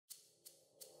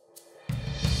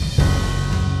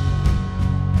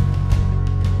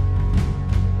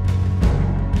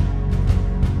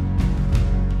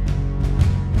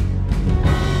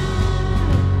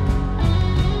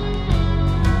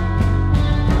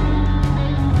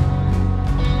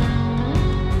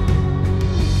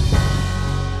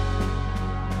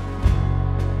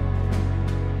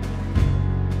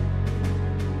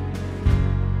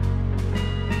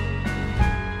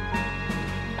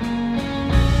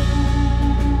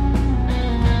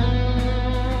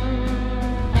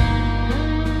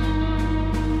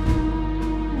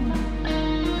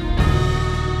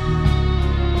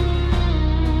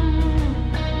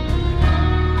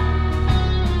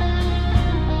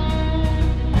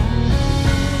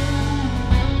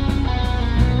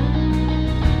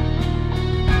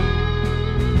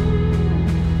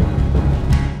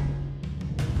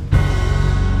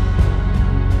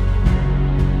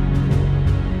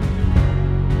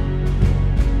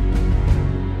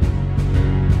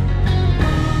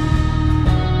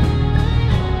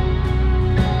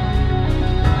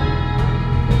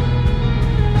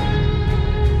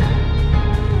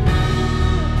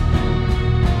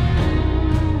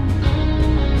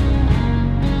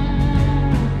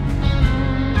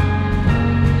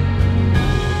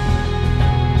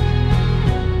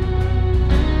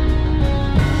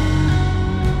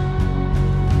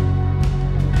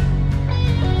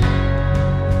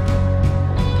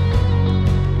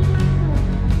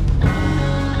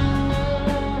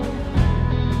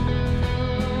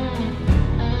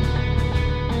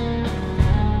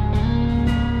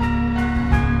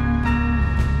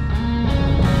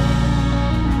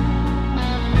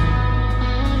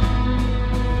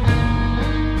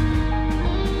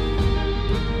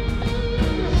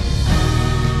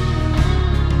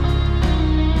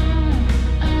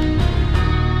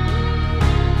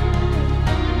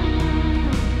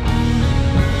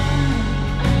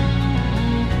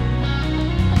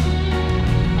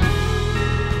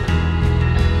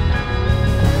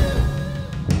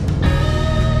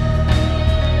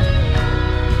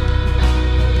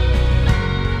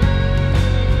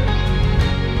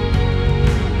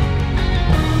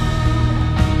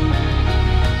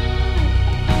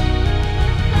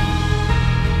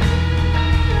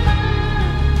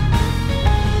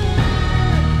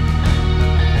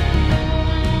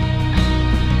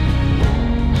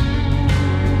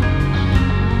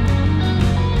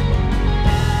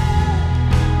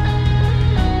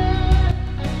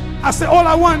I say, all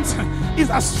I want is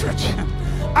a stretch.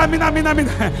 I mean,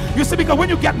 you see, because when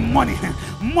you get money,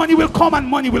 money will come and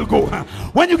money will go.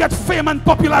 When you get fame and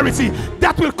popularity,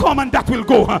 that will come and that will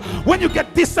go. When you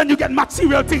get this and you get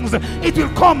material things, it will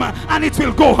come and it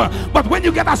will go. But when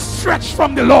you get a stretch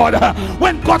from the Lord,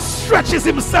 when God stretches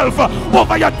himself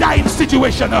over your dying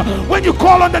situation, when you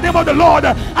call on the name of the Lord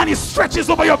and he stretches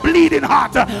over your bleeding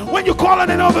heart, when you call on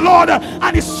the name of the Lord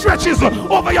and he stretches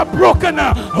over your broken,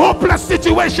 hopeless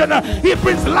situation, he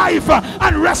brings life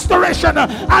and restoration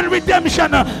and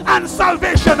redemption and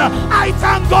salvation. I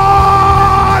thank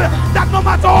God that no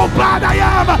matter how bad I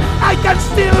am, I can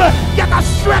still get a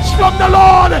stretch from the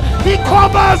Lord. He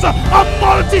covers a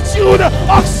multitude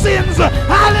of sins.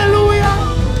 Hallelujah.